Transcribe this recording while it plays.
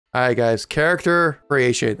Alright guys, character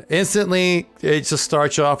creation. Instantly, it just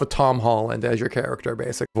starts you off with Tom Holland as your character,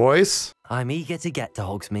 basic. Voice. I'm eager to get to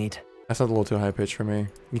Hogsmeade. That's not a little too high pitch for me. You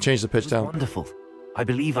can change the pitch down. Wonderful. I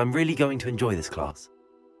believe I'm really going to enjoy this class.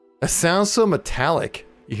 It sounds so metallic.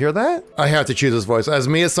 You hear that? I have to choose this voice. As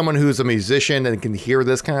me, as someone who's a musician and can hear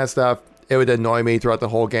this kind of stuff, it would annoy me throughout the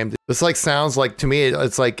whole game. This like sounds like, to me,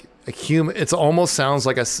 it's like a human. It almost sounds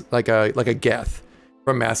like a Geth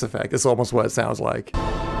from Mass Effect. It's almost what it sounds like.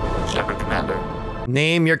 Shepard Commander.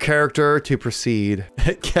 Name your character to proceed.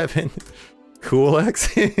 Kevin. Cool X.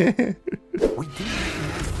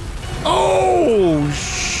 Oh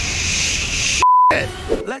shit!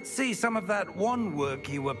 Let's see some of that wand work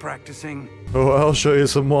you were practicing. Oh, I'll show you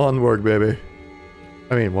some wand work, baby.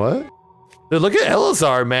 I mean, what? Dude, look at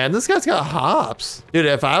Elazar, man. This guy's got hops. Dude,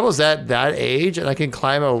 if I was at that age and I can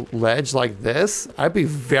climb a ledge like this, I'd be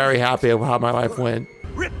very happy with how my life went.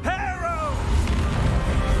 Reparo!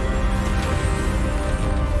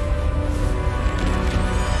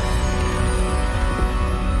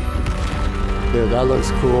 Dude, that looks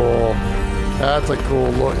cool. That's a cool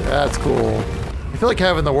look. That's cool. I feel like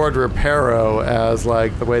having the word reparo as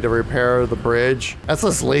like the way to repair the bridge. That's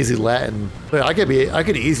just lazy Latin. But I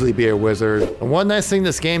could easily be a wizard. And one nice thing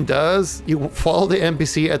this game does, you follow the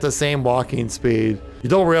NPC at the same walking speed. You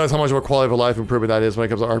don't realize how much of a quality of life improvement that is when it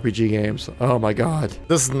comes to RPG games. Oh my god.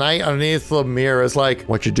 This knight underneath the mirror is like,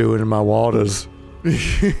 what you doing in my waters?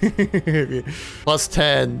 Plus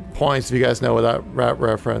 10 points if you guys know that rap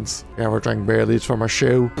reference. Yeah, we're drinking beer leaves from our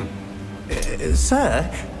shoe. Sir,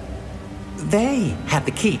 they have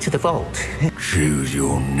the key to the vault. Choose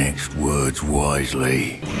your next words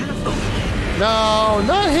wisely. No,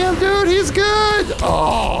 not him, dude. He's good.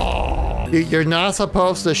 Oh, you're not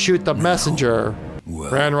supposed to shoot the messenger.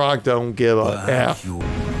 Ranrock don't give a F.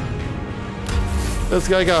 This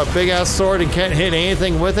guy got a big ass sword and can't hit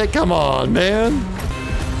anything with it? Come on, man.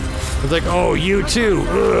 It's like, oh, you too.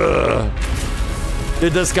 Ugh.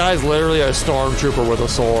 Dude, this guy's literally a stormtrooper with a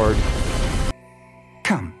sword.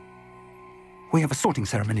 Come. We have a sorting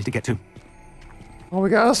ceremony to get to. Oh, we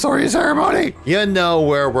got a sorting ceremony. You know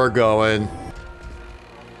where we're going.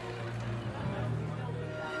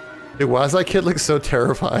 Dude, why does that kid look so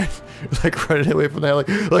terrified? Like running away from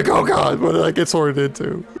that, like, oh god, what did I get sorted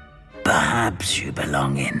into? Perhaps you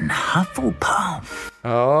belong in Hufflepuff.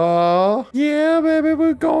 Oh, yeah, baby,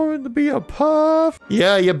 we're going to be a puff.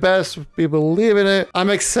 Yeah, you best be believing it. I'm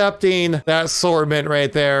accepting that assortment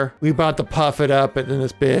right there. We about to puff it up in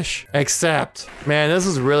this bish. Accept. Man, this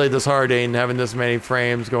is really disheartening having this many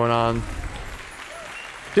frames going on.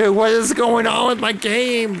 Dude, what is going on with my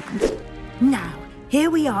game? Now, here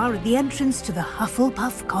we are at the entrance to the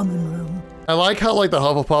Hufflepuff Common Room. I like how like the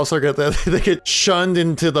Hufflepuffs are they get shunned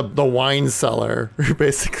into the wine cellar,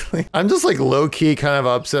 basically. I'm just like low-key kind of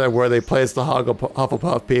upset at where they place the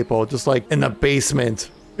Hufflepuff people, just like in the basement.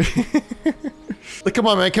 Like, come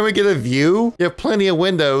on, man, can we get a view? You have plenty of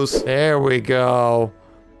windows. There we go.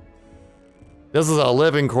 This is our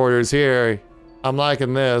living quarters here. I'm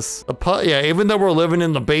liking this. Yeah, even though we're living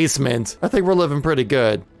in the basement, I think we're living pretty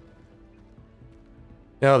good.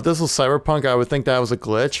 Now, if this was Cyberpunk, I would think that was a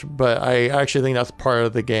glitch, but I actually think that's part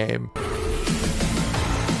of the game.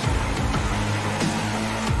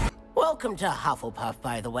 Welcome to Hufflepuff,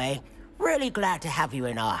 by the way. Really glad to have you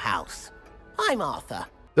in our house. I'm Arthur.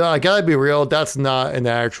 I gotta be real, that's not an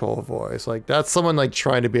actual voice. Like, that's someone like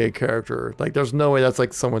trying to be a character. Like, there's no way that's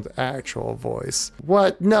like someone's actual voice.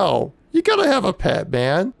 What? No. You gotta have a pet,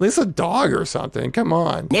 man. At least a dog or something. Come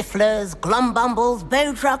on. Nifflers, glumbumbles,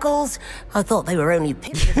 bowtruckles. I thought they were only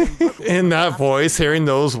pigeons. In that voice, hearing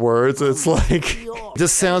those words, it's like, it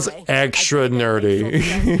just sounds extra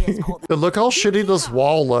nerdy. But look how shitty this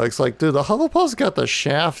wall looks. Like, dude, the Hufflepuff's got the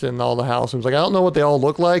shaft in all the house rooms. Like, I don't know what they all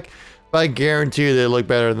look like, but I guarantee you they look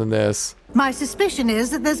better than this. My suspicion is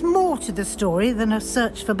that there's more to the story than a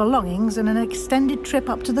search for belongings and an extended trip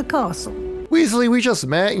up to the castle. Weasley, we just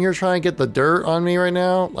met and you're trying to get the dirt on me right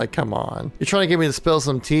now? Like, come on. You're trying to get me to spill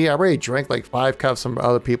some tea? I already drank like 5 cups from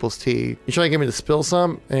other people's tea. You trying to get me to spill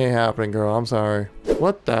some? Ain't happening, girl. I'm sorry.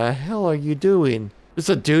 What the hell are you doing? Is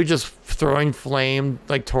a dude just throwing flame,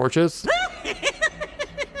 like, torches?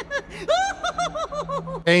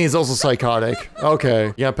 And he's also psychotic. Okay.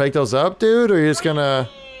 You gonna pick those up, dude? Or you're just gonna...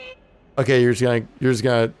 Okay, you're just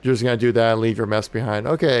gonna do that and leave your mess behind.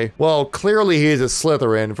 Okay. Well, clearly he's a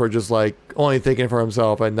Slytherin for just like only thinking for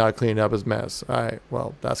himself and not cleaning up his mess. All right.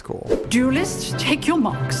 Well, that's cool. Duelist, take your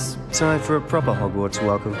marks. Time for a proper Hogwarts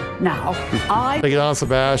welcome. Now, Take it on,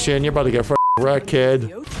 Sebastian. You're about to get wrecked,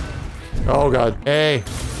 kid. Oh god. Hey.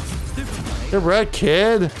 Get wrecked,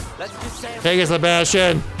 kid. Take it,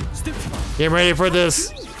 Sebastian. Get ready for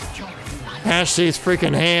this Hash these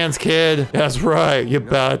freaking hands, kid. That's right. You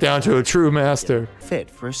bow down to a true master. Fit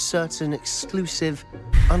for a certain exclusive,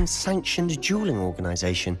 unsanctioned dueling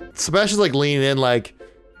organization. Sebastian's like leaning in, like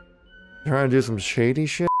trying to do some shady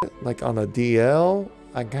shit, like on the DL.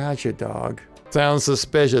 I got you, dog. Sounds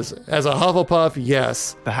suspicious. As a Hufflepuff,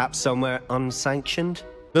 yes. Perhaps somewhere unsanctioned?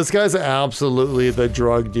 This guy's absolutely the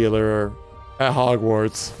drug dealer at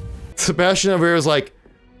Hogwarts. Sebastian over here is like,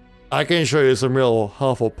 I can show you some real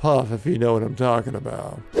Hufflepuff if you know what I'm talking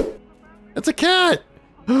about. It's a cat!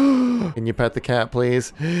 Can you pet the cat,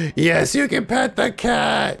 please? Yes, you can pet the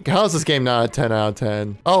cat! How's this game not a 10 out of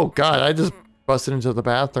 10? Oh god, I just busted into the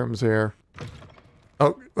bathrooms here.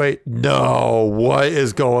 Oh, wait, no. What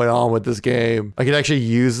is going on with this game? I can actually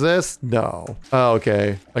use this? No. Oh,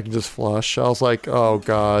 okay. I can just flush. I was like, oh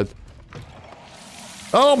god.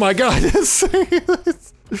 Oh my god,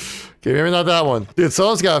 okay, maybe not that one. Dude,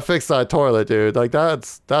 someone's gotta fix that toilet, dude. Like,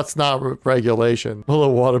 that's not regulation. Well, the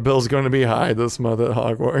water bill's gonna be high this month at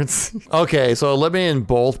Hogwarts. Okay, so eliminating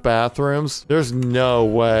both bathrooms. There's no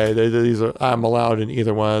way that I'm allowed in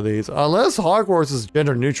either one of these. Unless Hogwarts is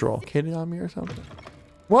gender neutral. Kidding on me or something?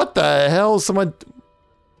 What the hell is someone...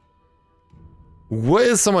 What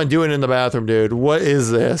is someone doing in the bathroom, dude? What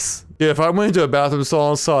is this? Dude, if I went into a bathroom stall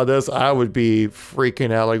and saw this, I would be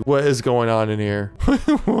freaking out. Like, what is going on in here?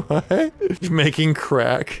 What? Making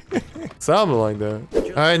crack. Something like that.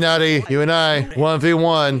 All right, Natty, you and I,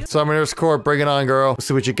 1v1. Summoner's Court, bring it on, girl. Let's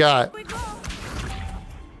see what you got.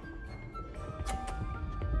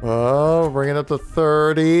 Oh, bring it up to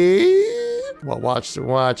 30. Well, watch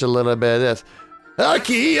a little bit of this.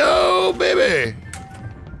 Akio, baby.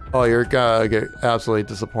 Oh, you're gonna get absolutely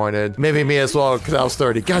disappointed. Maybe me as well, because I was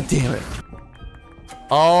 30. God damn it.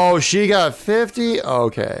 Oh, she got 50?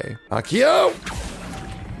 Okay. Akio!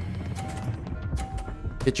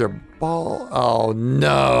 Get your ball. Oh,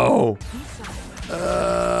 no.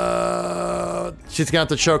 She's gonna have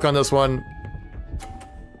to choke on this one.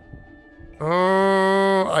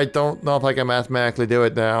 I don't know if I can mathematically do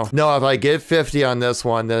it now. No, if I get 50 on this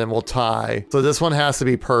one, then we'll tie. So this one has to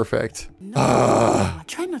be perfect.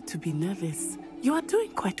 Try not to be nervous. You are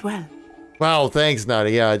doing quite well. Wow, thanks,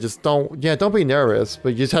 Natty. Yeah, just don't be nervous, but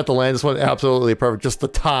you just have to land this one absolutely perfect. Just the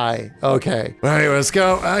tie. Okay. All right, let's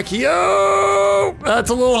go. Akio! That's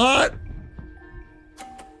a little hot.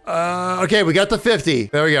 Okay, we got the 50.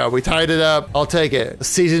 There we go. We tied it up. I'll take it. A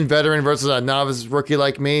seasoned veteran versus a novice rookie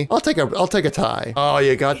like me. I'll take a tie. Oh,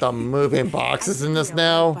 you got the moving boxes in this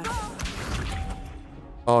now.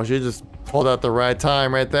 Oh, she just pulled out the right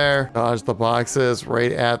time right there. Dodge the boxes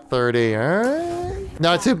right at 30. All right.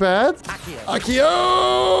 Not too bad.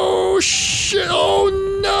 Akio! Shit.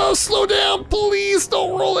 Oh no, slow down. Please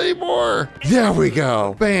don't roll anymore. There we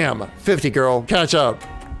go. Bam. 50, girl. Catch up.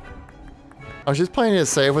 Oh, she's playing it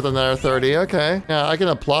safe with another 30. Okay. Yeah, I can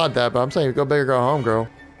applaud that, but I'm saying go big or go home, girl.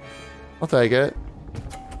 I'll take it.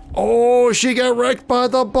 Oh, she got wrecked by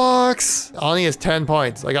the box. All I need is 10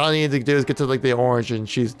 points. Like, all I need to do is get to, like, the orange and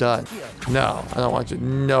she's done. No, I don't want you.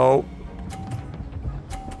 Nope.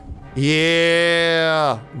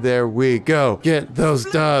 Yeah. There we go. Get those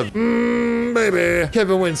dubs. Baby.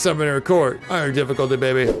 Kevin wins Summoner Court. Higher difficulty,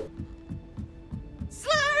 baby.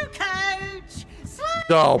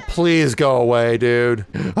 Oh, please go away, dude.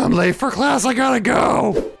 I'm late for class. I gotta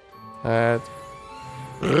go.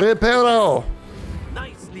 Reparo.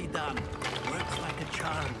 Nicely done. Works like a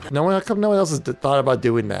charm. How come no one else has thought about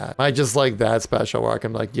doing that? I just like that special where I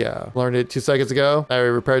can like, yeah, learned it 2 seconds ago. I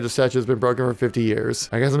repaired the statue that's been broken for 50 years.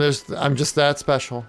 I guess I'm just that special.